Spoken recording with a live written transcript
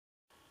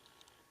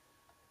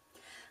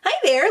Hi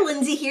there,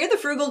 Lindsay here, the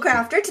Frugal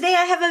Crafter. Today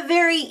I have a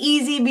very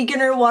easy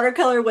beginner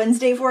watercolor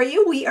Wednesday for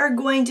you. We are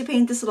going to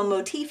paint this little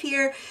motif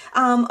here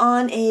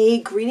on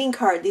a greeting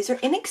card. These are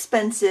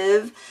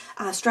inexpensive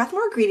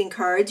Strathmore greeting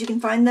cards. You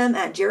can find them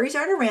at Jerry's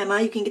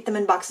Artorama. You can get them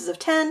in boxes of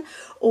 10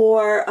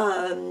 or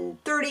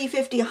 30,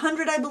 50,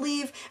 100 I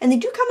believe. And they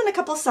do come in a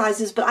couple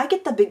sizes, but I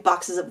get the big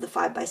boxes of the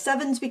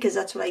 5x7s because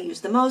that's what I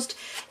use the most.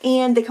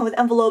 And they come with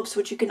envelopes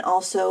which you can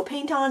also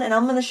paint on, and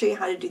I'm going to show you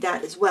how to do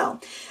that as well.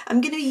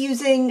 I'm going to be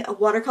using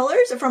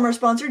watercolors from our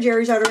sponsor,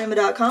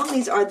 jerrysartorama.com.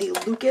 These are the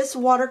Lucas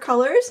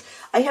watercolors.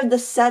 I have the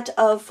set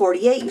of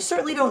 48. You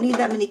certainly don't need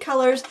that many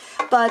colors,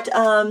 but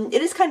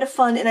it is kind of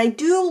fun, and I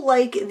do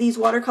like these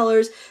watercolors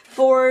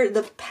for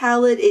the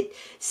palette. It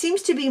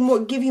seems to be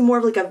give you more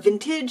of like a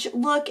vintage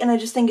look, and I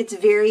just think it's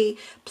very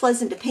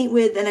pleasant to paint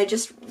with, and I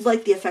just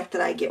like the effect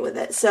that I get with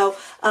it. So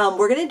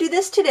we're going to do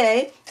this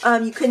today.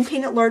 You can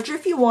paint it larger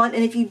if you want,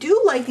 and if you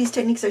do like these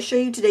techniques I show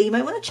you today, you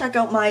might want to check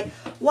out my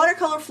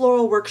watercolor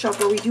floral workshop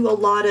where we do a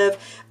lot of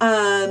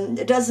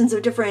dozens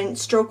of different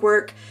stroke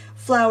work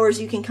flowers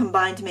you can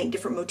combine to make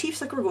different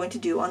motifs like we're going to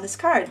do on this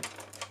card.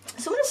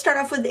 So I'm going to start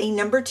off with a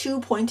number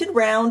 2 pointed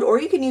round, or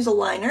you can use a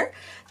liner.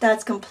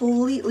 That's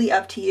completely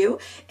up to you.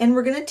 And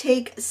we're going to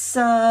take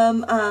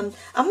some, I'm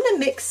going to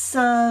mix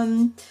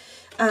some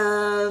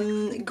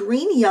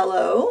green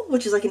yellow,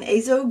 which is like an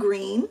azo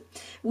green,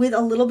 with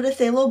a little bit of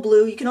phthalo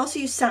blue. You can also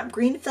use sap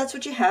green if that's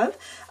what you have.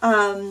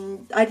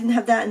 I didn't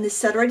have that in this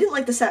set, or I didn't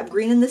like the sap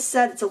green in this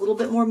set. It's a little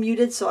bit more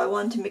muted, so I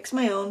wanted to mix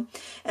my own.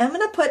 And I'm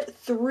going to put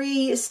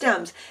 3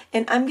 stems,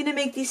 and I'm going to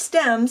make these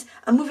stems,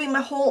 I'm moving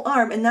my whole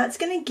arm, and that's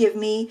going to give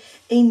me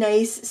a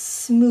nice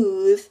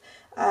smooth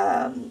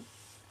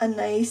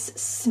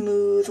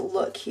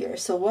look here.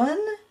 So 1,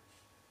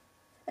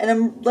 and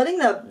I'm letting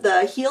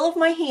the heel of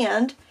my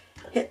hand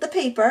hit the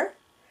paper,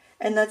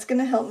 and that's going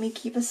to help me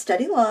keep a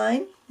steady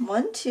line.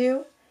 1,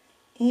 2,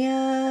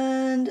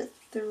 and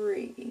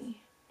 3.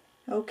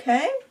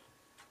 Okay.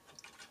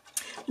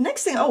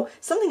 Next thing, oh,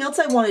 something else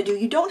I want to do.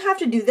 You don't have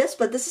to do this,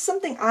 but this is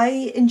something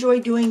I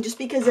enjoy doing just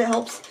because it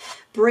helps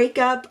break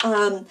up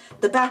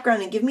the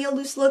background and give me a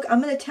loose look.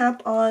 I'm going to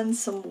tap on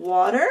some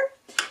water.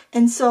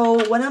 And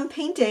so when I'm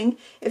painting,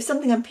 if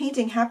something I'm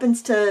painting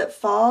happens to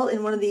fall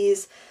in one of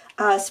these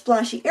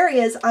splashy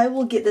areas, I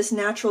will get this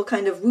natural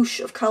kind of whoosh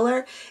of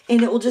color,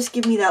 and it will just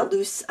give me that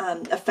loose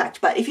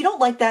effect. But if you don't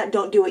like that,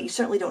 don't do it. You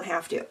certainly don't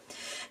have to.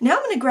 Now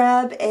I'm going to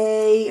grab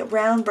a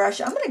round brush.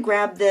 I'm going to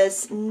grab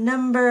this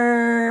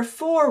number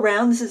 4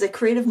 round. This is a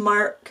Creative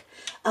Mark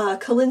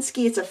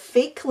Kolinsky. It's a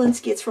fake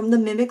Kolinsky. It's from the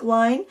Mimic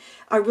line.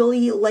 I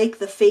really like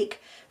the fake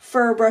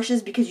fur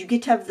brushes because you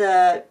get to have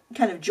the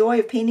kind of joy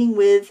of painting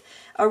with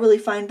a really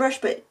fine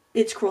brush, but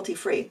it's cruelty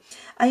free.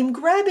 I'm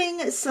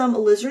grabbing some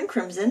alizarin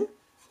crimson.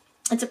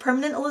 It's a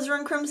permanent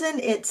alizarin crimson.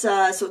 It's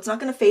so it's not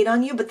going to fade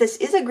on you, but this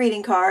is a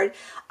greeting card.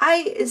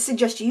 I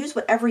suggest you use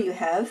whatever you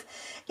have.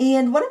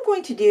 And what I'm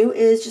going to do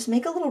is just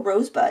make a little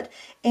rosebud.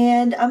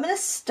 And I'm going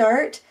to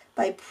start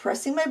by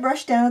pressing my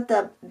brush down at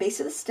the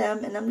base of the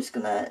stem, and I'm just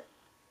going to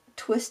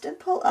twist and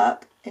pull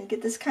up and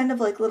get this kind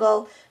of like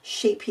little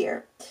shape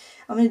here.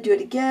 I'm going to do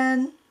it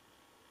again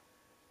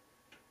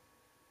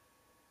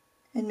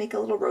and make a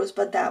little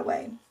rosebud that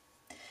way.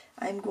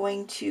 I'm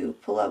going to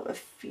pull out a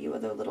few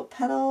other little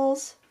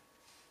petals.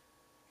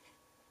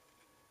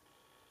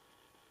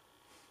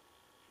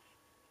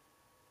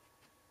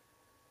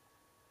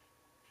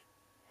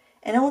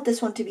 And I want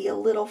this one to be a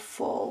little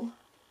full.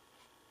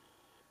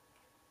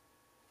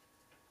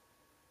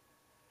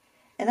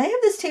 And I have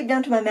this taped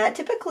down to my mat.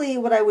 Typically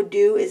what I would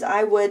do is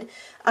I would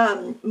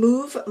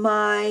move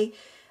my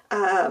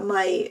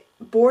my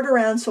board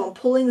around so I'm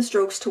pulling the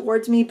strokes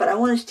towards me, but I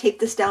wanted to tape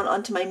this down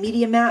onto my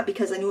media mat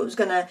because I knew it was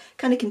going to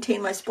kind of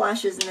contain my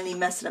splashes and any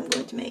mess that I'm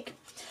going to make.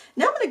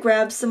 Now I'm going to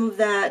grab some of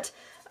that,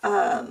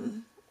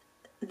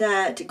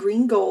 that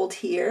green gold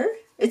here.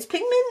 It's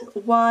pigment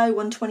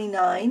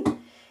Y129.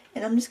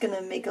 And I'm just going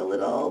to make a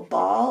little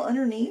ball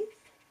underneath.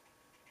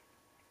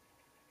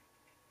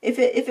 If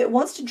it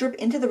wants to drip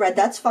into the red,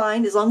 that's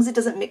fine, as long as it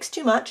doesn't mix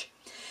too much.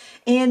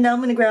 And now I'm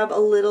going to grab a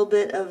little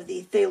bit of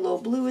the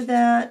phthalo blue with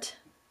that.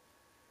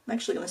 I'm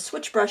actually going to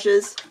switch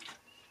brushes.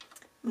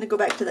 I'm going to go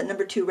back to that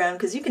number 2 round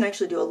because you can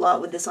actually do a lot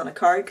with this on a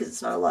card because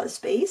it's not a lot of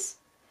space.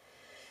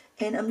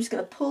 And I'm just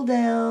going to pull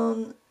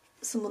down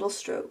some little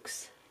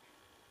strokes.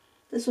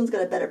 This one's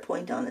got a better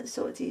point on it,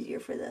 so it's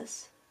easier for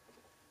this.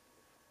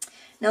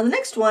 Now the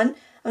next one, I'm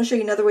going to show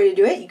you another way to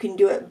do it. You can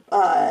do it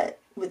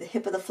with the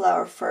hip of the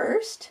flower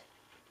first.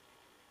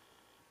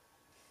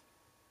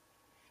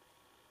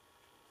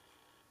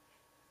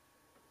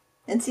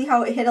 And see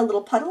how it hit a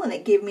little puddle and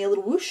it gave me a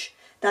little whoosh?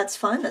 That's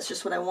fun. That's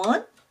just what I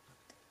want.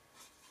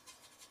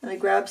 And I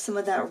grab some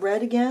of that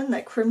red again,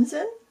 that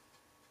crimson.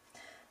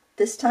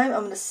 This time I'm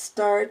going to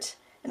start,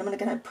 and I'm going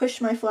to kind of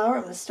push my flower.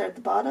 I'm going to start at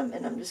the bottom,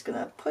 and I'm just going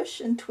to push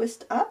and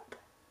twist up.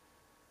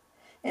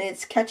 And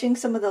it's catching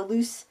some of the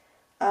loose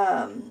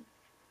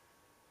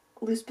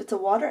bits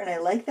of water, and I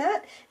like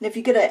that. And if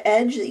you get an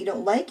edge that you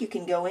don't like, you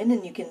can go in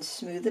and you can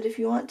smooth it if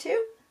you want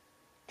to.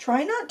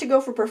 Try not to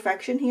go for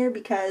perfection here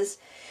because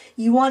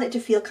you want it to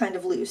feel kind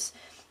of loose.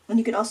 And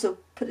you can also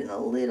put in a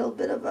little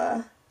bit of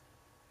a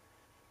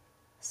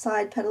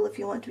side petal if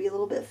you want it to be a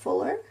little bit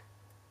fuller.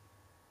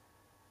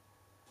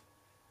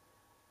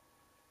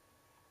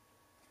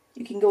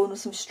 You can go in with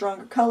some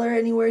stronger color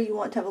anywhere you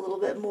want to have a little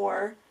bit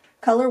more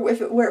color.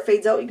 Where it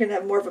fades out, you're going to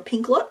have more of a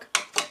pink look.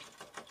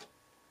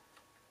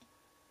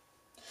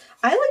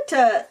 I like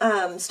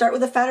to start with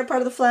the fatter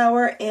part of the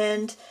flower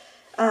and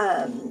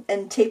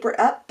taper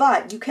up,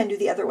 but you can do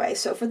the other way.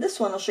 So for this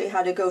one, I'll show you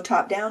how to go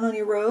top down on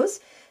your rose.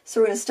 So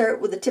we're going to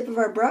start with the tip of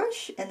our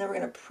brush, and then we're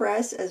going to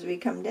press as we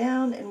come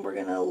down, and we're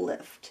going to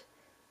lift.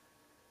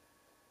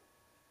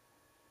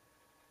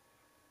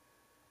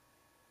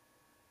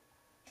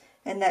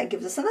 And that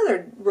gives us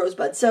another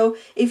rosebud. So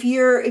if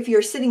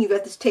you're sitting, you've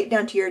got this taped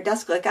down to your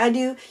desk like I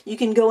do, you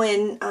can go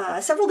in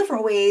several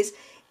different ways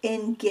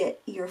and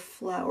get your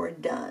flower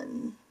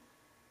done.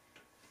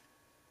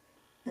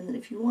 And then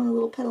if you want a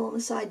little petal on the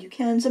side, you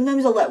can.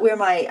 Sometimes I'll let where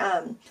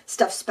my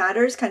stuff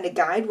spatters kind of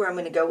guide where I'm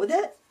going to go with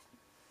it.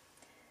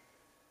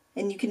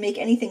 And you can make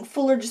anything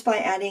fuller just by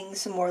adding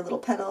some more little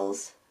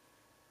petals.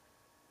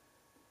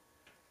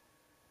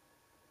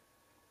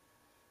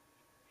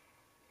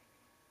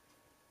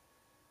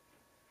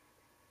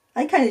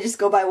 I kind of just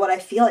go by what I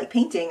feel like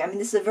painting. I mean,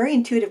 this is a very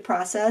intuitive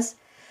process.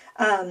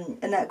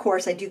 And that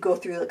course I do go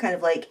through kind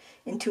of like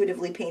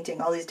intuitively painting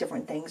all these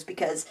different things,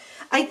 because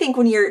I think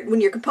when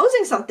you're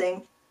composing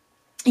something,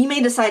 you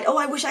may decide, oh,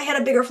 I wish I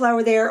had a bigger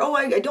flower there. Oh,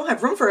 I don't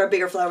have room for a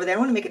bigger flower there. I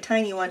want to make a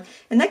tiny one.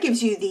 And that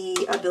gives you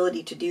the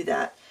ability to do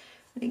that.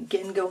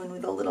 Again, go in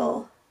with a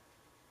little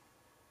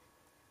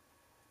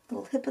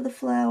hip of the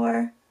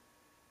flower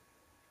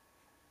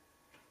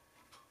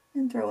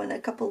and throw in a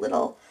couple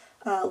little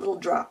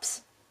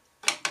drops.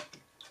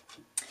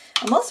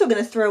 I'm also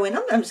going to throw in,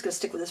 I'm just going to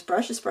stick with this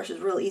brush. This brush is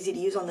real easy to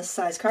use on this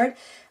size card.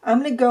 I'm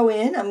going to go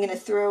in, I'm going to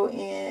throw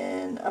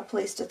in a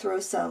place to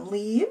throw some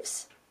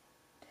leaves.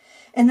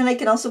 And then I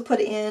can also put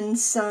in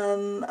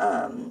some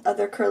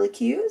other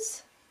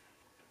curlicues.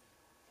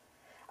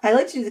 I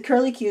like to do the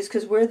curlicues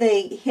because where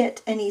they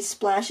hit any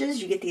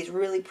splashes, you get these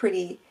really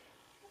pretty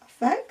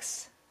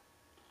effects.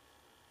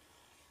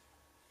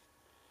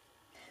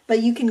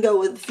 But you can go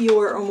with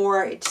fewer or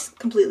more, it's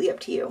completely up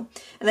to you.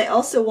 And I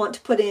also want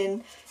to put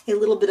in a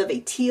little bit of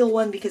a teal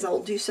one because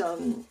I'll do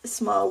some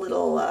small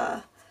little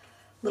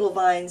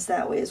vines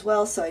that way as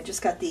well. So I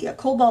just got the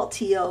cobalt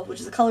teal, which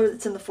is a color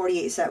that's in the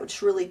 48 set, which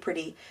is really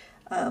pretty.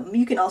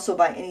 You can also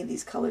buy any of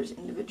these colors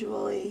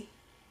individually.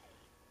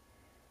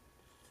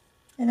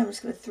 And I'm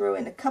just going to throw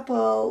in a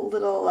couple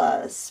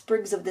little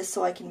sprigs of this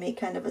so I can make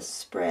kind of a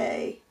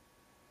spray.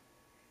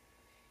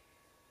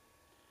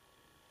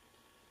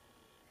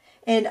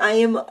 And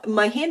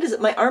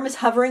my arm is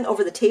hovering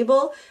over the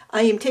table.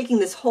 I am taking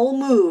this whole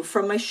move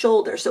from my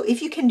shoulder. So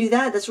if you can do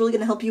that, that's really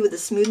going to help you with the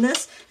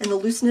smoothness and the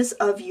looseness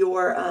of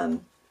your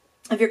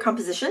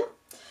composition.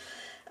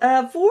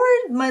 For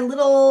my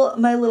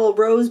little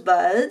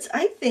rosebuds,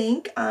 I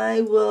think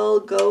I will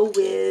go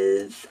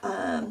with,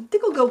 I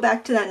think I'll go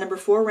back to that number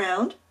 4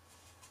 round.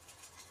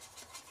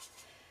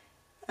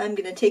 I'm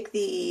going to take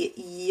the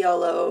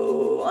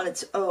yellow on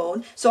its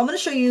own. So I'm going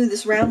to show you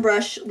this round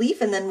brush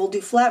leaf, and then we'll do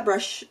flat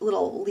brush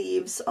little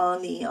leaves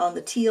on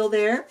the teal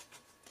there.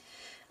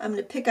 I'm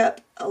going to pick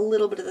up a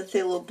little bit of the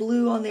phthalo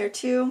blue on there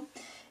too.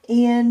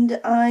 And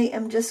I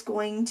am just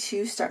going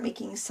to start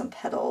making some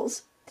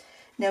petals.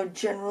 Now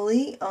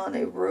generally on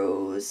a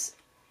rose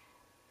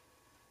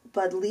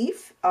bud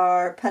leaf,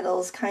 our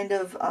petals kind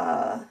of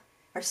are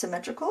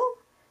symmetrical.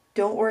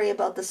 Don't worry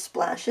about the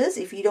splashes.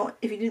 If you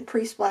didn't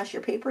pre-splash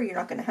your paper, you're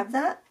not going to have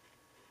that.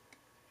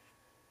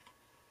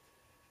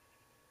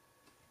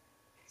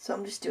 So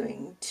I'm just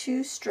doing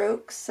 2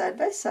 strokes side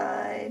by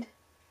side.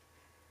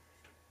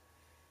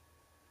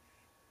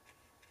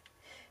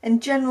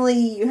 And generally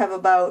you have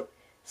about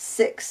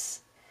 6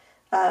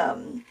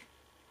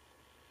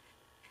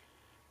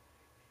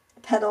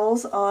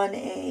 petals on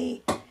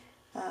a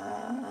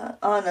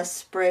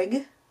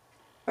sprig,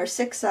 or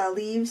 6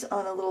 leaves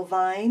on a little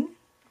vine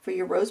for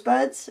your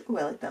rosebuds. Oh,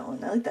 I like that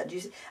one. I like that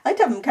juicy. I like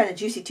to have them kind of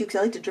juicy too because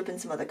I like to drip in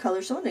some other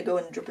colors. So I'm going to go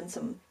in and drip in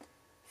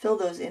fill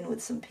those in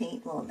with some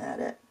paint while I'm at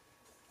it.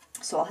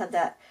 So I'll have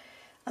that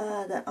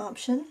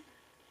option.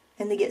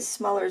 And they get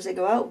smaller as they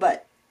go out,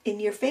 but in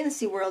your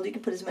fantasy world you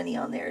can put as many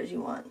on there as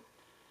you want.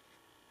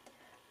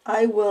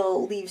 I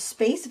will leave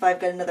space if I've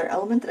got another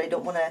element that I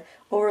don't want to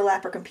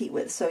overlap or compete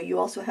with. So you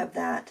also have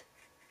that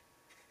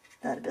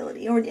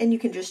ability. And you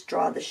can just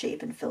draw the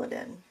shape and fill it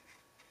in.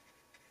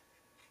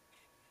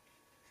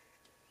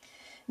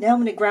 Now I'm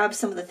going to grab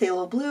some of the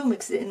phthalo blue,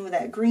 mix it in with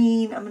that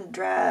green. I'm going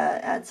to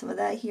add some of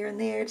that here and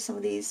there to some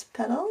of these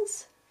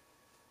petals.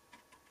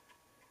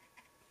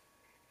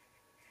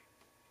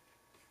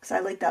 Because I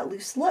like that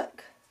loose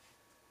look.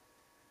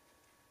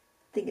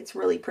 I think it's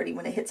really pretty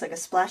when it hits like a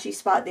splashy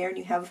spot there and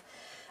you have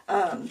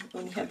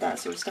when you have that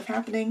sort of stuff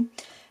happening.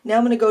 Now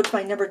I'm going to go to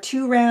my number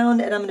 2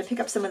 round and I'm going to pick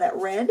up some of that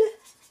red.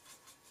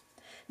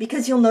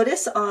 Because you'll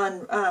notice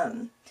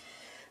on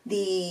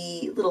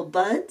the little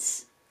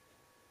buds,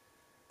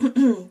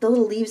 the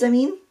little leaves, I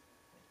mean.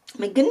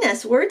 My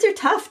goodness, words are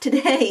tough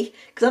today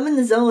because I'm in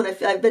the zone.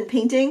 I've been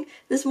painting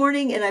this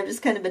morning and I've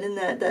just kind of been in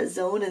that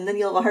zone, and then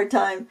you'll have a hard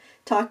time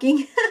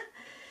talking.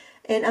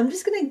 And I'm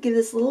just going to give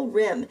this little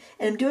rim,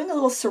 and I'm doing a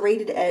little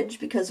serrated edge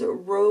because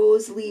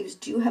rose leaves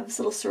do have this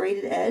little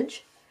serrated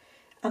edge.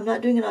 I'm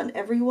not doing it on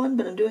everyone,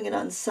 but I'm doing it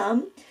on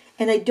some.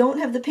 And I don't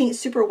have the paint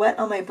super wet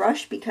on my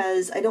brush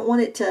because I don't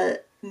want it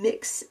to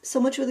mix so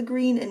much with the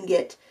green and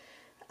get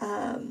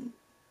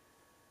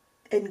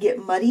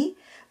muddy.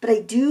 But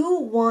I do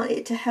want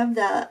it to have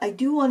that, I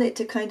do want it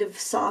to kind of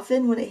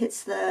soften when it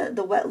hits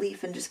the wet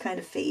leaf and just kind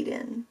of fade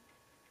in.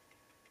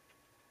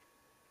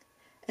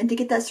 And to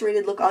get that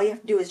serrated look, all you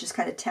have to do is just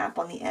kind of tap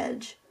on the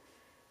edge.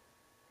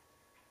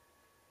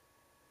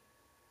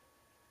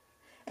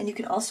 And you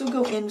can also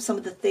go in with some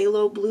of the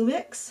Phthalo Blue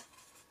Mix.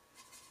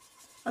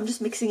 I'm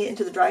just mixing it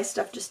into the dry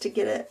stuff just to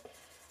get it,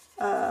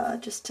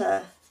 just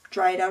to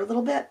dry it out a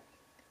little bit.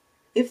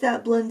 If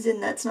that blends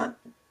in, that's not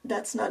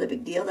a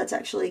big deal. That's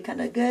actually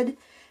kind of good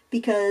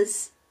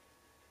because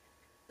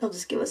they'll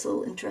just give us a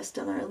little interest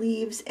on our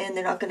leaves, and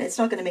it's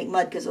not gonna make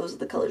mud because those are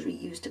the colors we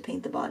use to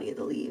paint the body of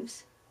the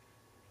leaves.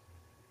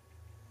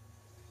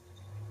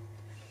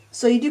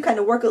 So you do kind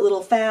of work a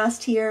little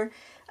fast here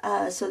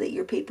so that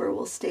your paper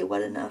will stay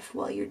wet enough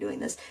while you're doing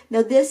this.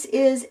 Now this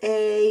is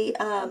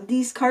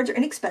these cards are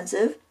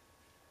inexpensive.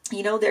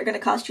 You know, they're going to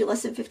cost you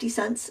less than 50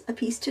 cents a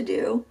piece to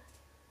do.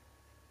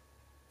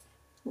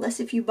 Less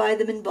if you buy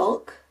them in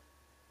bulk.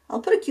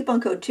 I'll put a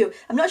coupon code too.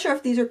 I'm not sure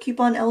if these are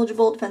coupon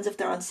eligible. It depends if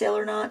they're on sale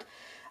or not.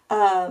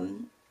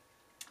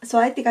 So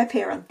I think I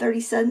pay around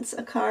 30 cents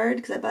a card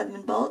because I buy them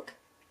in bulk.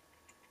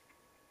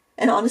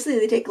 And honestly,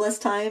 they take less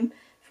time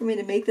for me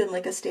to make than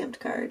like a stamped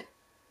card.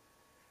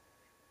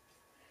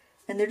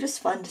 And they're just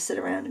fun to sit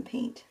around and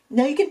paint.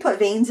 Now you can put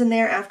veins in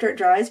there after it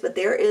dries, but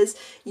there is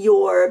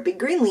your big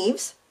green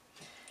leaves.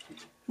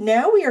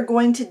 Now we are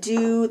going to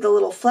do the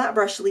little flat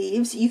brush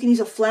leaves. You can use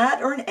a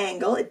flat or an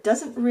angle. It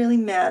doesn't really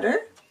matter.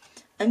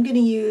 I'm going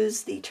to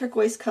use the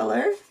turquoise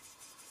color.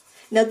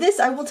 Now this,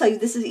 I will tell you,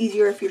 this is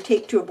easier if you're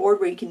taped to a board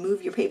where you can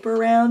move your paper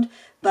around,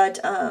 but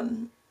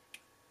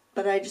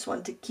I just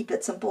wanted to keep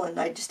it simple and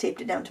I just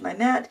taped it down to my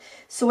mat.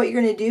 So what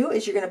you're going to do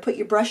is you're going to put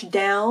your brush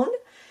down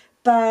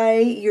by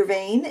your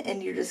vein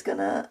and you're just going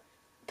to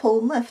pull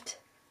and lift.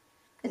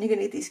 And you're going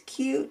to get these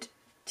cute,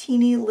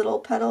 teeny little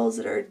petals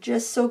that are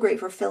just so great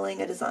for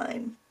filling a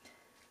design.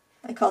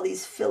 I call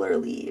these filler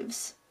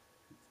leaves.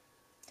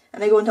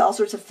 And I go into all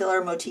sorts of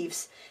filler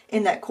motifs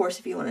in that course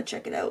if you want to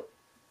check it out.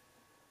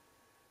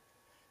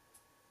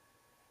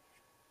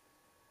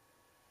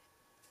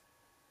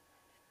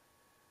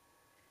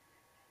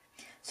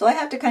 So I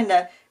have to kind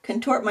of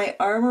contort my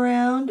arm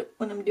around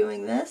when I'm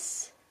doing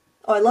this.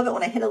 Oh, I love it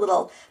when I hit a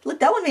little,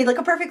 look, that one made like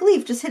a perfect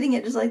leaf, just hitting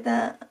it just like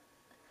that.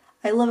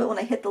 I love it when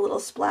I hit the little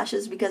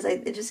splashes because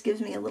it just gives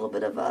me a little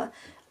bit of a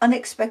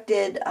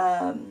unexpected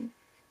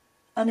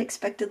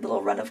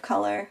little run of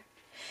color.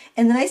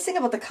 And the nice thing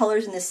about the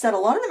colors in this set, a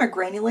lot of them are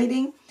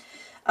granulating.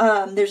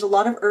 There's a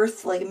lot of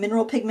earth, like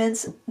mineral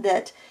pigments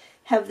that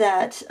have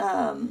that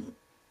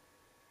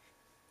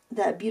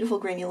that beautiful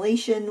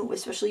granulation,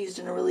 especially used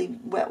in a really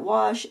wet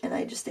wash, and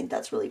I just think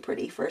that's really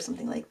pretty for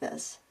something like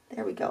this.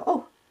 There we go.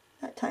 Oh,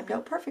 that timed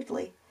out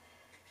perfectly.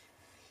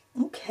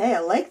 Okay, I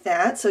like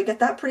that. So we got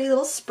that pretty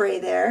little spray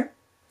there.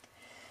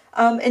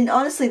 And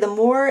honestly, the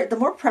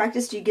more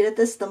practice you get at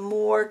this, the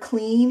more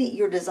clean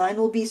your design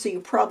will be. So you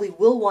probably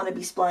will want to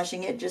be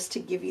splashing it just to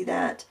give you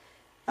that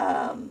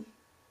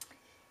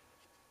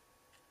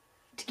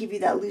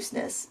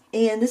looseness.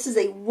 And this is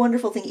a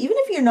wonderful thing. Even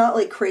if you're not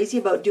like crazy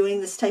about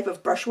doing this type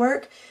of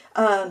brushwork,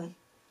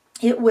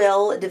 it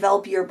will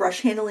develop your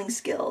brush handling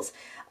skills.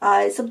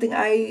 Something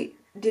I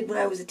did when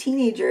I was a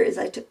teenager is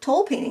I took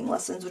toll painting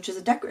lessons, which is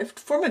a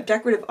form of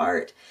decorative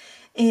art,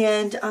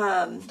 and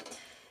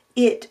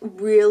it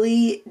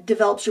really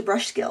develops your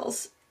brush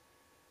skills.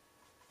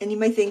 And you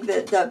might think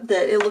that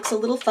it looks a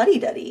little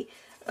fuddy-duddy,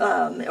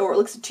 or it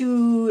looks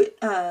too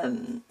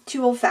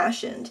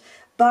old-fashioned,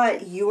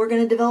 but you are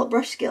going to develop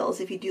brush skills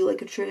if you do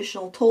like a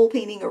traditional toll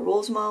painting or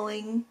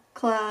rosemalling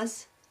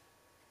class.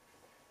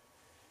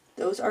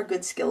 Those are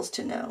good skills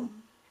to know.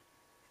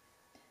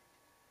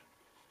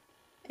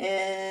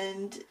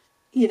 And,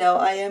 you know,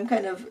 I am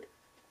kind of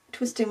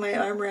twisting my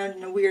arm around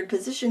in a weird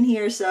position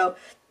here, so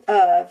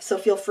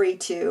feel free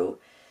to,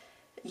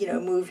 you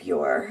know, move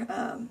your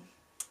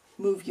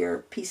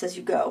piece as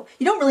you go.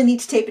 You don't really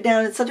need to tape it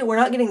down. It's we're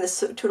not getting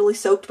this totally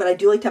soaked, but I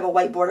do like to have a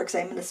white border because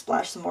I'm going to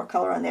splash some more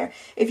color on there.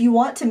 If you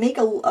want to make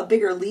a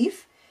bigger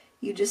leaf,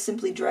 you just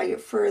simply drag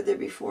it further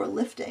before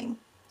lifting.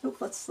 Oh,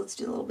 let's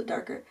do a little bit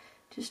darker.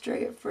 Just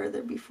drag it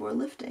further before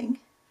lifting.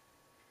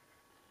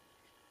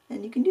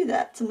 And you can do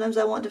that. Sometimes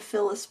I want to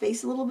fill a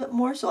space a little bit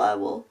more, so I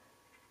will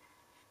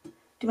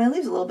do my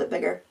leaves a little bit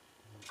bigger.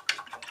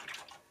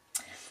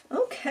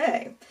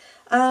 Okay.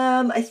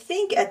 I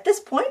think at this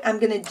point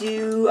I'm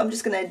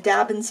just going to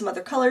dab in some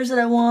other colors that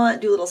I want,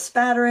 do a little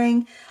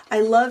spattering. I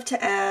love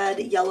to add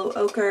yellow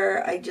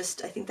ochre. I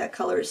think that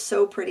color is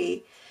so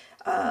pretty.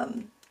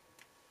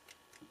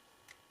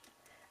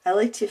 I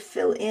like to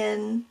fill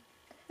in,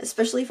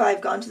 especially if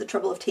I've gone to the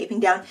trouble of taping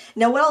down.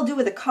 Now what I'll do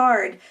with a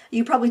card,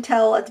 you probably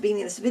tell at the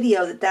beginning of this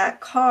video that that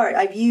card,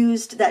 I've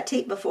used that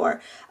tape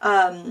before.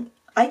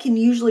 I can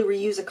usually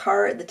reuse a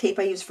card, the tape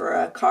I use for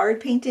a card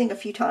painting a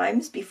few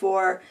times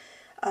before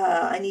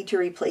I need to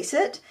replace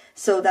it.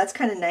 So that's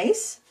kind of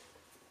nice.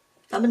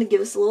 I'm going to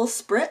give us a little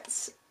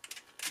spritz.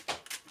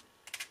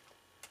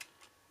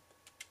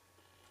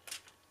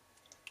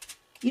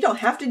 You don't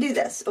have to do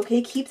this,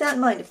 okay? Keep that in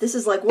mind. If this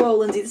is like, whoa,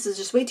 Lindsay, this is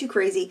just way too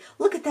crazy.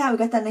 Look at that. We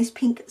got that nice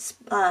pink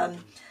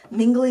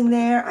mingling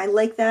there. I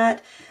like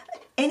that.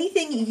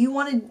 Anything you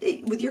want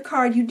to, with your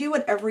card, you do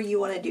whatever you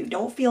want to do.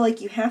 Don't feel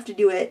like you have to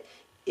do it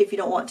if you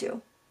don't want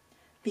to.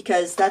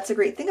 Because that's a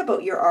great thing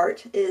about your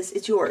art, is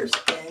it's yours.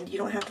 And you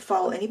don't have to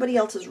follow anybody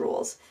else's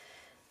rules.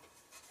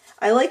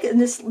 I like in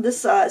this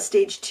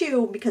stage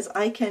too, because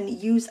I can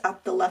use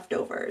up the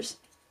leftovers.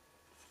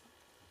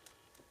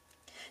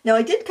 Now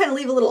I did kind of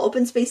leave a little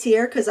open space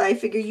here because I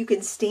figure you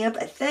can stamp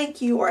a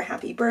thank you or a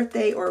happy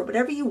birthday or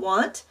whatever you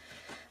want.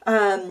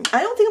 I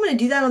don't think I'm going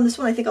to do that on this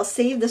one. I think I'll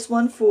save this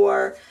one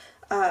for,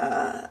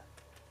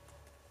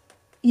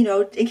 you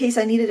know, in case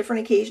I need a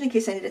different occasion, in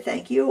case I need a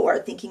thank you or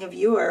thinking of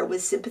you or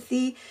with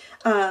sympathy.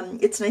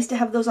 It's nice to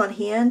have those on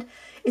hand.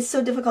 It's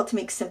so difficult to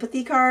make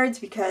sympathy cards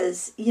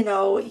because, you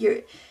know,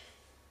 you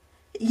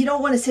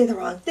don't want to say the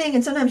wrong thing,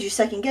 and sometimes you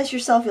second guess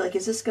yourself. You're like,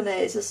 was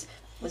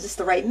this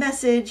the right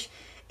message?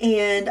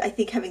 And I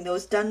think having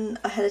those done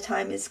ahead of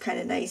time is kind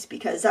of nice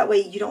because that way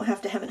you don't have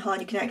to hem and haw.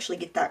 You can actually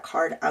get that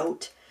card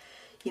out,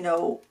 you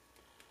know,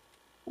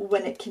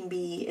 when it can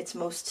be its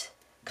most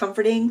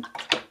comforting.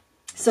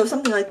 So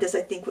something like this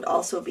I think would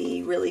also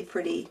be really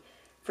pretty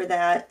for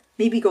that.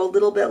 Maybe go a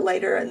little bit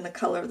lighter in the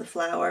color of the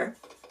flower.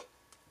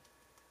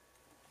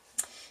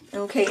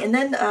 Okay, and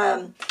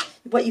then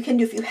what you can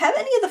do, if you have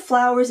any of the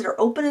flowers that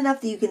are open enough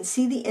that you can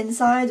see the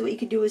insides, what you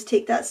can do is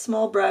take that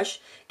small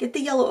brush, get the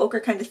yellow ochre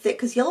kind of thick,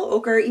 because yellow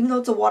ochre, even though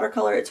it's a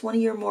watercolor, it's one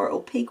of your more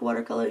opaque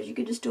watercolors. You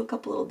could just do a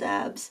couple little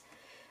dabs,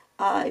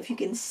 if you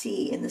can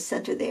see in the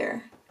center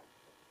there.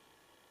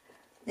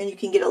 And you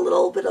can get a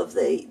little bit of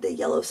the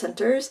yellow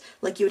centers,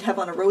 like you would have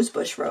on a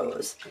rosebush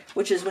rose,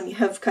 which is when you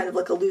have kind of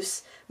like a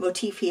loose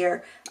motif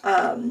here.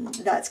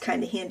 That's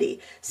kind of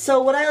handy.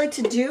 So what I like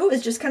to do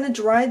is just kind of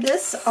dry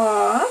this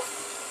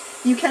off.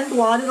 You can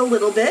blot it a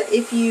little bit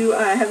if you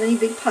have any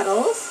big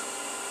puddles.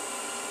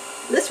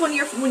 This one,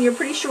 when you're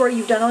pretty sure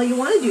you've done all you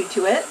want to do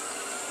to it.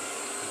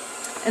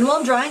 And while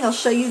I'm drying, I'll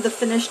show you the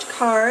finished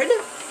card.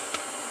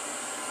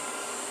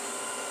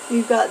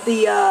 We've got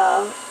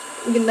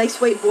we get a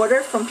nice white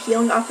border from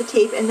peeling off the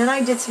tape, and then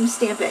I did some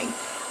stamping.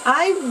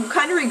 I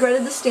kind of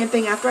regretted the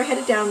stamping after I had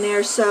it down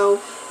there, so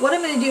what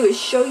I'm going to do is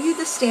show you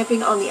the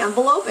stamping on the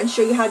envelope and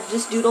show you how to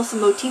just doodle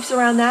some motifs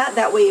around that.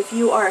 That way, if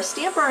you are a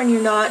stamper and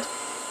you're not,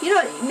 you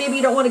know, maybe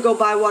you don't want to go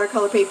buy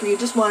watercolor paper, you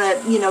just want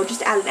to, you know,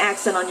 just add an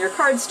accent on your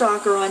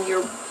cardstock or on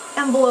your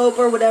envelope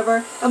or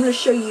whatever. I'm going to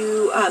show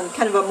you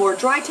kind of a more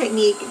dry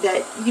technique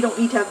that you don't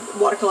need to have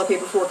watercolor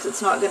paper for because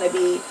it's not going to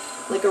be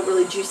like a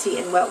really juicy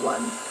and wet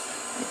one.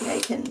 I think I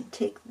can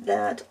take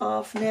that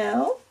off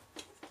now.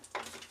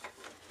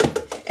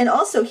 And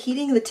also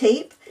heating the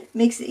tape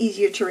makes it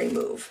easier to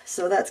remove,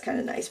 so that's kind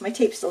of nice. My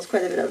tape still has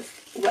quite a bit of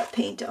wet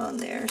paint on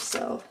there,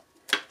 so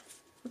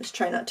just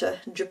try not to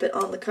drip it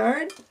on the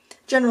card.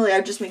 Generally,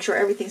 I just make sure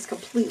everything's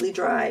completely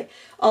dry.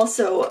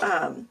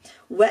 Also,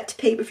 wet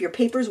paper, if your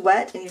paper's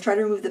wet and you try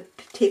to remove the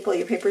tape while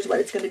your paper's wet,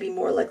 it's going to be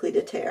more likely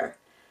to tear.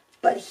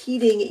 But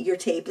heating your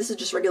tape, this is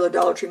just regular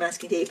Dollar Tree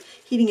masking tape,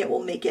 heating it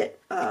will make it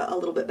a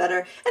little bit better.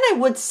 And I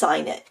would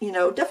sign it, you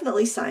know,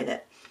 definitely sign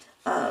it.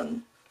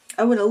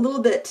 I went a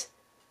little bit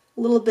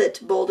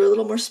bolder, a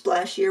little more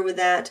splashier with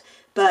that.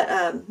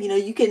 But, you know,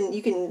 you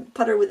can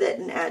putter with it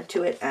and add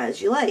to it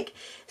as you like.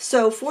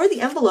 So for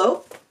the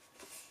envelope,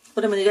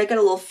 what I'm going to do, I got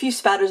a few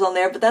spatters on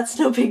there, but that's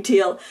no big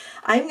deal.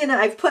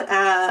 I've put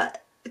a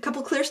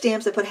couple clear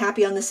stamps. I put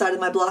happy on this side of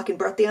my block and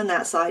birthday on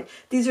that side.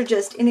 These are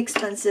just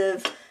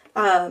inexpensive.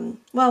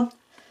 Well,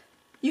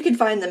 you can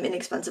find them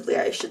inexpensively,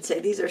 I should say.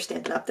 These are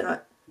Stampin' Up. They're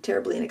not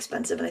terribly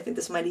inexpensive, and I think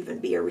this might even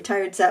be a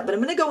retired set. But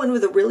I'm going to go in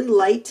with a really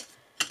light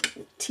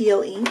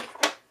teal ink.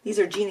 These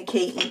are Gina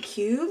K ink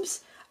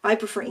cubes. I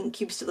prefer ink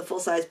cubes to the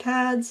full-size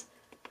pads.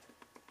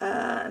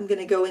 I'm going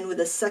to go in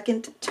with a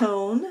second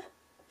tone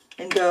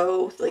and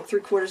go like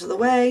 3/4 of the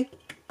way.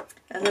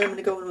 And then I'm going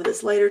to go in with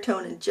this lighter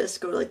tone and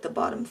just go to like the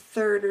bottom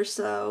third or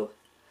so.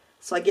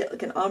 So I get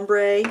like an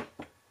ombre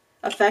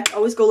effect.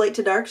 Always go light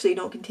to dark so you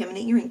don't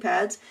contaminate your ink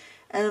pads.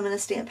 And I'm going to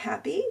stamp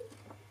happy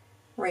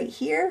right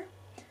here.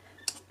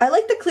 I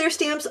like the clear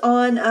stamps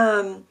on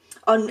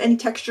any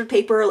textured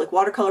paper like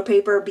watercolor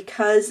paper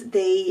because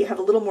they have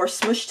a little more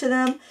smush to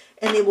them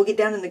and they will get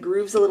down in the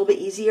grooves a little bit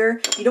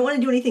easier. You don't want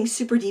to do anything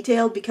super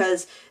detailed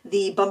because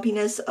the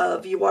bumpiness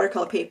of your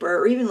watercolor paper,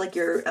 or even like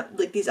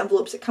these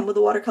envelopes that come with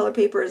the watercolor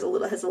paper, has a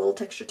little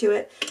texture to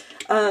it.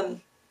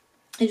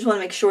 You just want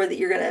to make sure that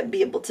you're going to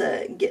be able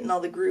to get in all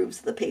the grooves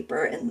of the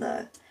paper,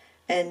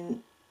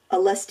 and a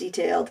less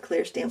detailed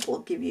clear stamp will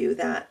give you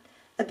that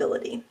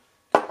ability.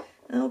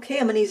 Okay,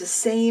 I'm going to use the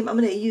same, I'm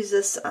going to use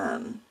this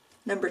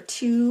number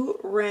 2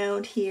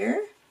 round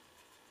here.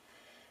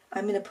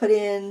 I'm going to put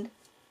in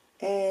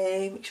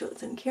make sure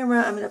it's in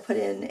camera, I'm going to put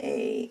in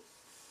a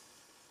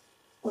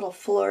little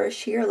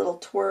flourish here, a little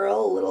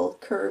twirl, a little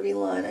curvy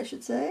line I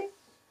should say.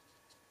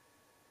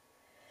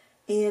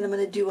 And I'm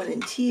going to do one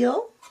in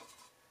teal.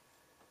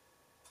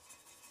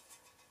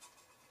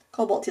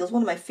 Cobalt teal is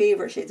one of my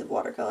favorite shades of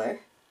watercolor.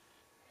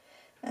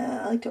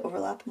 I like to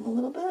overlap them a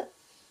little bit.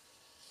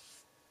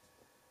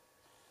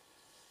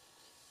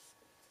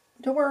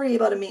 Don't worry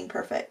about them being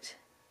perfect.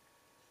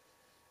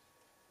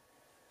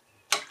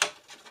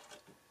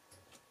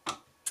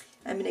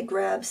 I'm going to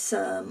grab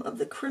some of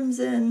the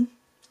crimson,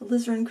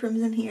 alizarin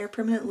crimson here,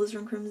 permanent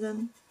alizarin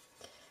crimson.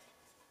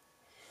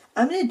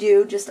 I'm going to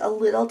do just a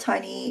little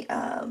tiny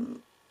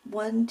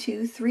 1,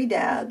 2, 3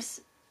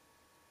 dabs,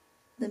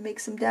 then make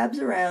some dabs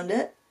around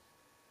it,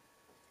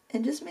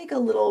 and just make a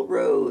little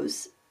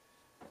rose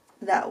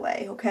that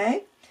way,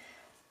 okay?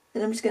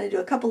 Then I'm just going to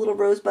do a couple little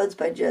rosebuds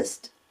by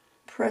just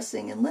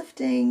pressing and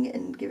lifting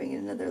and giving it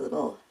another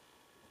little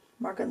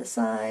mark on the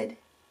side.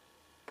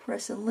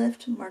 Press and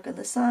lift, mark on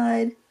the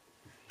side.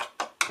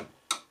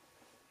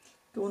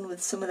 Going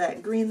with some of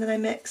that green that I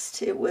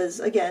mixed. It was,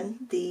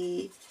 again,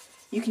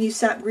 you can use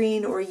sap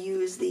green or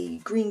use the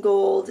green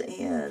gold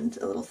and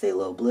a little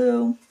phthalo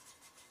blue.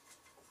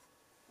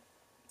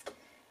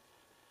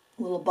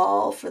 A little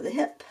ball for the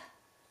hip.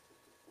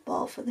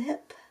 Ball for the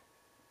hip.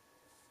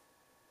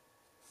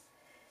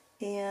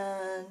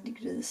 And you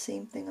can do the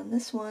same thing on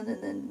this one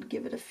and then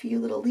give it a few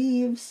little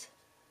leaves.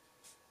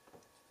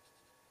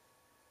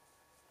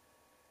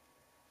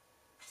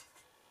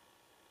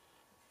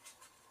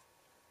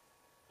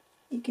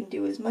 You can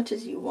do as much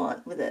as you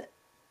want with it.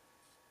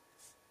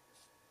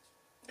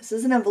 This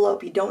is an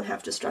envelope, you don't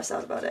have to stress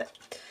out about it.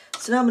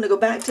 So now I'm going to go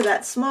back to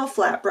that small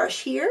flat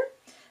brush here.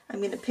 I'm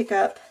going to pick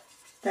up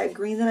that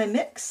green that I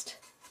mixed.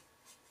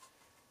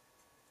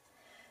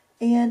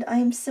 And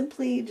I'm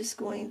simply just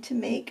going to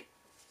make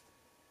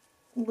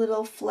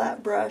little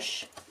flat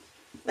brush.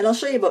 And I'll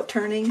show you about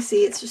turning.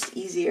 See, it's just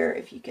easier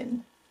if you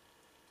can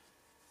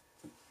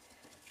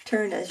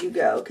turn as you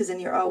go, because then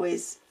you're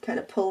always kind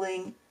of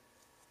pulling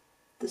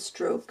the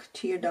stroke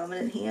to your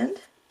dominant hand.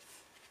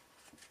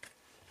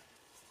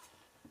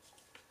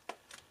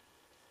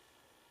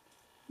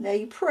 Now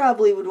you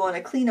probably would want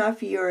to clean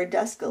off your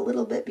desk a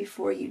little bit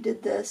before you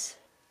did this.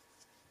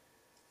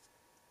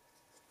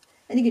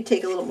 And you can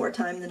take a little more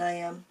time than I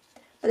am.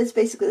 But it's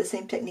basically the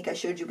same technique I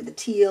showed you with the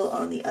teal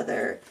on the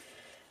other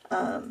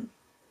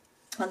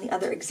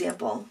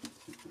example.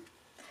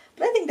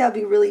 But I think that would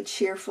be really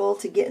cheerful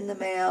to get in the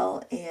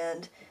mail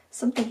and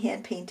something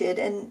hand painted.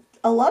 And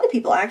a lot of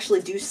people actually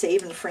do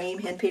save and frame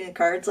hand painted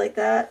cards like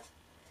that.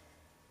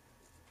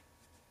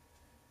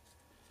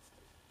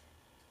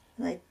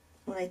 And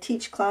when I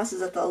teach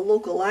classes at the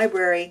local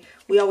library,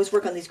 we always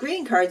work on these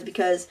greeting cards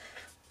because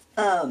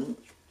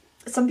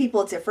some people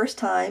it's their first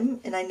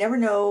time, and I never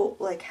know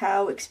like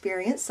how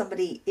experienced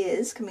somebody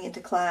is coming into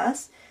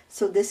class.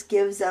 So this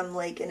gives them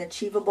like an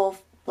achievable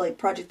like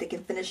project they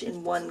can finish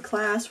in one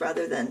class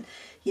rather than,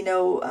 you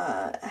know,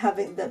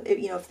 having them,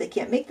 you know, if they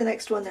can't make the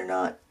next one, they're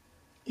not,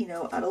 you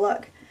know, out of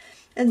luck.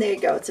 And there you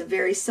go. It's a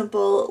very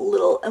simple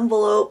little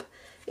envelope,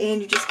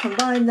 and you just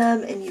combine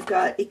them, and you've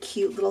got a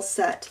cute little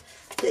set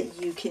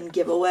that you can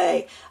give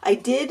away. I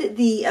did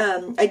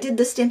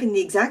the stamping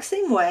the exact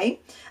same way.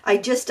 I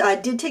just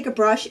did take a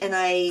brush and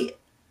I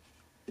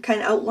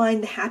kind of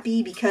outlined the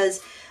happy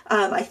because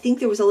I think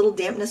there was a little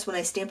dampness when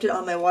I stamped it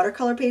on my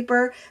watercolor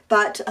paper,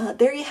 but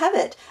there you have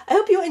it. I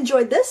hope you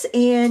enjoyed this,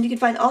 and you can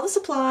find all the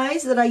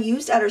supplies that I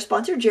used at our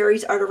sponsor,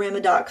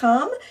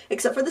 jerrysartorama.com,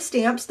 except for the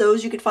stamps.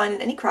 Those you could find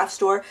in any craft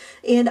store,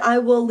 and I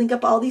will link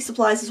up all these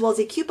supplies as well as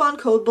a coupon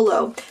code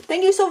below.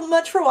 Thank you so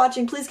much for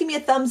watching. Please give me a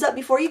thumbs up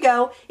before you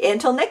go, and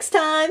until next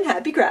time,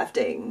 happy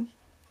crafting!